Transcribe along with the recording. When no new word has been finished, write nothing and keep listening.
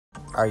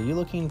Are you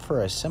looking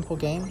for a simple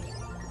game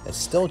that's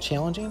still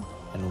challenging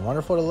and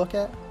wonderful to look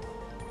at?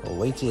 Well,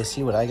 wait till you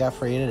see what I got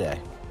for you today.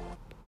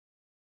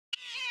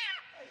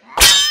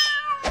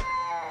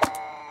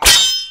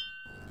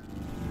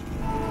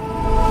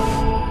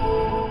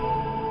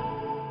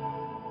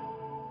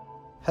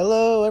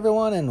 Hello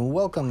everyone and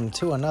welcome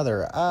to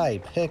another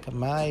I Pick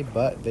My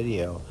Butt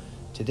video.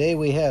 Today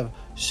we have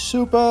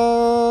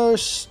Super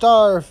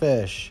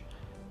Starfish.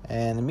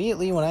 And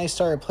immediately when I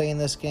started playing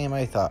this game,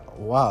 I thought,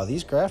 wow,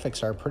 these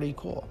graphics are pretty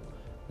cool.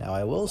 Now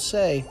I will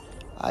say,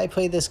 I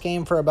played this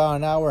game for about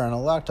an hour and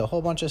unlocked a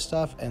whole bunch of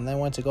stuff and then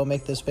went to go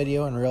make this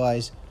video and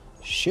realized,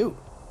 shoot,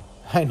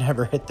 I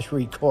never hit the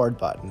record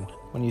button.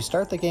 When you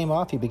start the game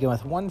off, you begin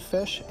with one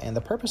fish, and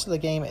the purpose of the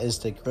game is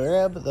to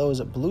grab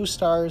those blue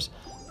stars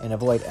and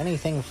avoid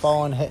anything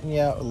falling, hitting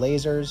you,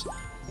 lasers,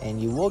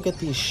 and you will get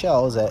these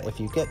shells that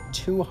if you get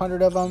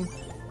 200 of them,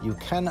 you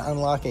can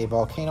unlock a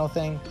volcano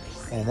thing,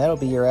 and that'll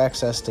be your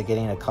access to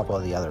getting a couple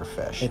of the other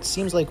fish. It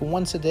seems like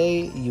once a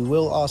day, you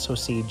will also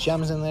see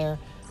gems in there,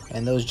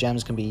 and those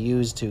gems can be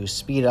used to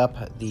speed up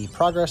the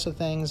progress of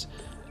things,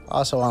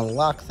 also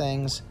unlock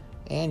things,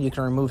 and you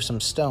can remove some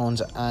stones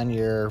on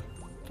your,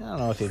 I don't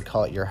know if you'd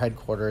call it your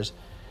headquarters,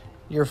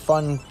 your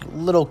fun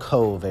little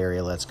cove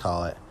area, let's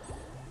call it.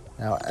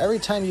 Now, every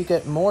time you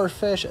get more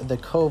fish, the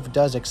cove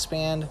does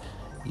expand.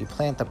 You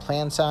plant the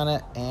plants on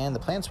it, and the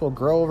plants will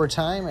grow over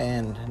time,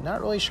 and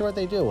not really sure what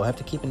they do. We'll have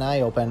to keep an eye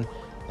open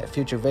at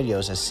future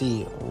videos to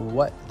see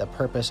what the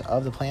purpose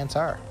of the plants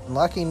are.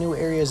 Unlocking new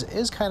areas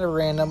is kind of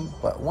random,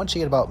 but once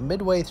you get about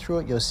midway through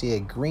it, you'll see a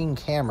green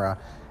camera,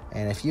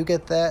 and if you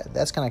get that,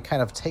 that's going to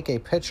kind of take a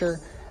picture.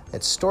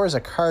 It stores a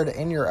card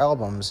in your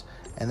albums,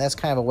 and that's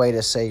kind of a way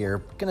to say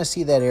you're going to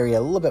see that area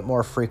a little bit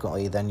more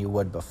frequently than you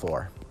would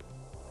before.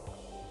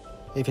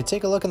 If you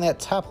take a look in that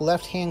top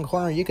left-hand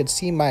corner, you could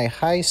see my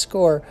high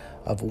score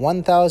of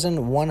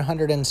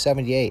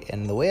 1,178.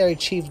 And the way I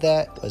achieved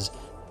that was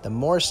the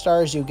more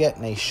stars you get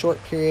in a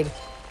short period,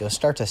 you'll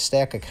start to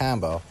stack a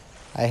combo.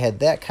 I had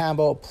that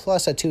combo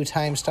plus a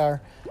 2-time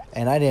star,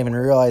 and I didn't even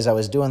realize I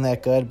was doing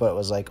that good, but it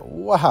was like,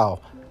 wow,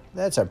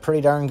 that's a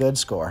pretty darn good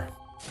score.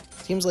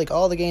 Seems like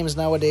all the games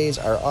nowadays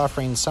are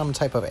offering some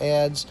type of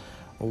ads.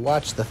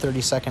 Watch the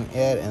 30-second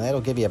ad, and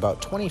that'll give you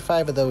about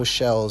 25 of those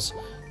shells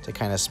to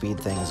kind of speed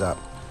things up.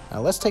 Now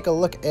let's take a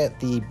look at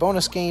the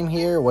bonus game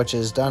here, which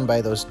is done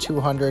by those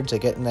 200 to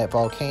get in that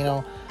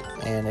volcano.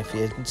 And if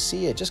you can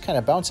see, it just kind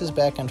of bounces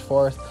back and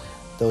forth.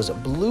 Those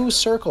blue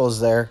circles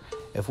there,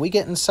 if we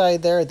get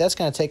inside there, that's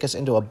going to take us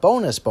into a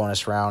bonus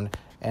round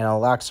and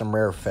unlock some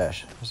rare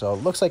fish. So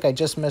it looks like I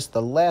just missed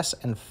the last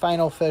and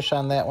final fish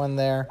on that one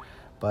there,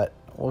 but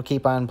we'll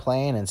keep on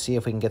playing and see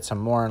if we can get some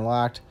more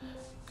unlocked,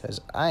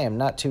 because I am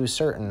not too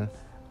certain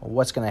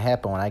what's going to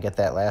happen when I get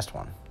that last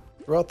one.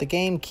 Throughout the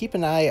game, keep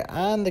an eye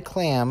on the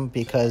clam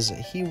because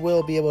he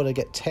will be able to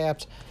get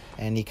tapped,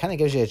 and he kind of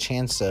gives you a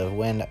chance to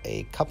win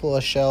a couple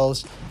of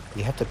shells.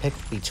 You have to pick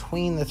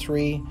between the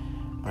three.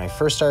 When I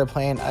first started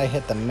playing, I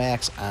hit the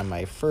max on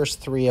my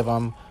first 3 of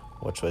them,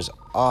 which was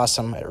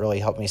awesome. It really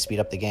helped me speed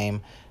up the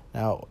game.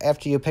 Now,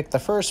 after you pick the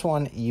first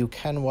one, you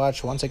can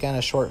watch, once again,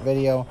 a short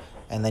video,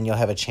 and then you'll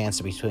have a chance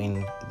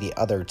between the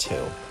other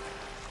 2.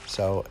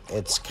 So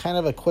it's kind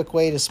of a quick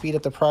way to speed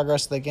up the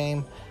progress of the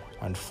game.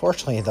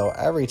 Unfortunately, though,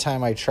 every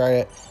time I try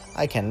it,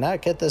 I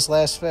cannot get this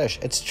last fish.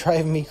 It's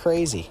driving me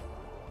crazy.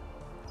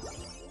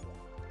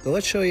 So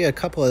let's show you a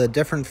couple of the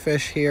different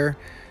fish here.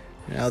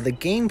 Now, the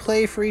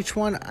gameplay for each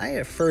one, I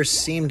at first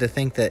seemed to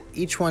think that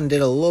each one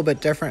did a little bit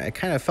different. It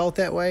kind of felt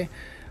that way.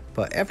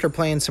 But after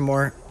playing some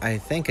more, I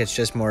think it's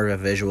just more of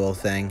a visual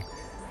thing.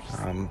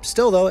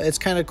 Still, though, it's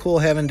kind of cool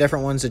having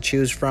different ones to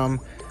choose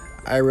from.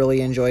 I really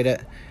enjoyed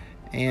it.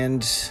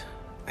 And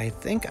I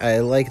think I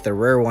like the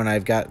rare one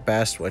I've got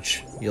best,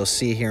 which you'll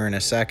see here in a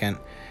second.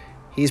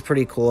 He's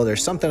pretty cool.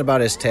 There's something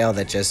about his tail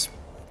that just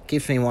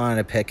keeps me wanting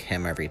to pick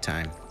him every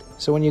time.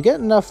 So when you get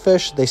enough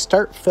fish, they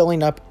start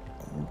filling up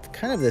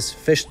kind of this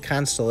fish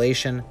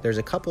constellation. There's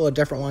a couple of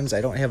different ones. I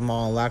don't have them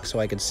all unlocked so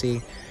I could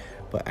see,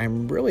 but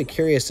I'm really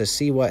curious to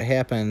see what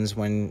happens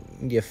when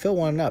you fill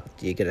one up.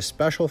 Do you get a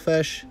special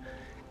fish?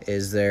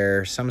 Is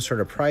there some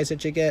sort of prize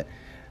that you get?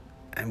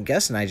 I'm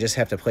guessing I just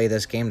have to play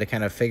this game to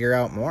kind of figure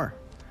out more.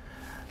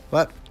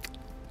 But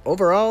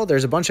overall,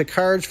 there's a bunch of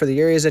cards for the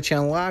areas that you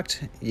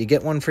unlocked. You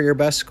get one for your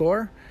best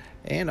score.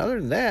 And other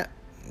than that,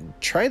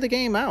 try the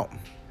game out.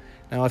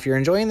 Now, if you're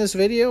enjoying this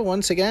video,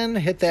 once again,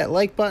 hit that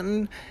like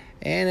button.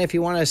 And if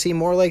you want to see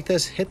more like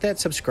this, hit that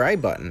subscribe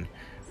button.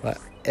 But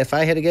if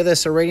I had to give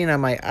this a rating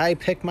on my I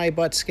Pick My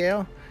Butt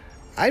scale,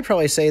 I'd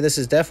probably say this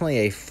is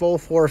definitely a full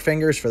 4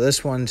 fingers for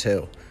this one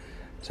too.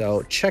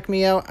 So check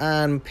me out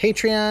on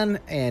Patreon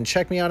and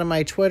check me out on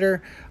my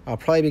Twitter. I'll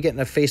probably be getting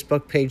a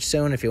Facebook page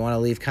soon if you want to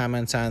leave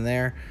comments on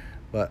there.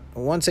 But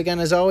once again,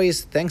 as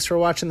always, thanks for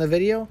watching the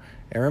video.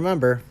 And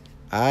remember,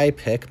 I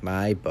pick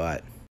my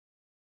butt.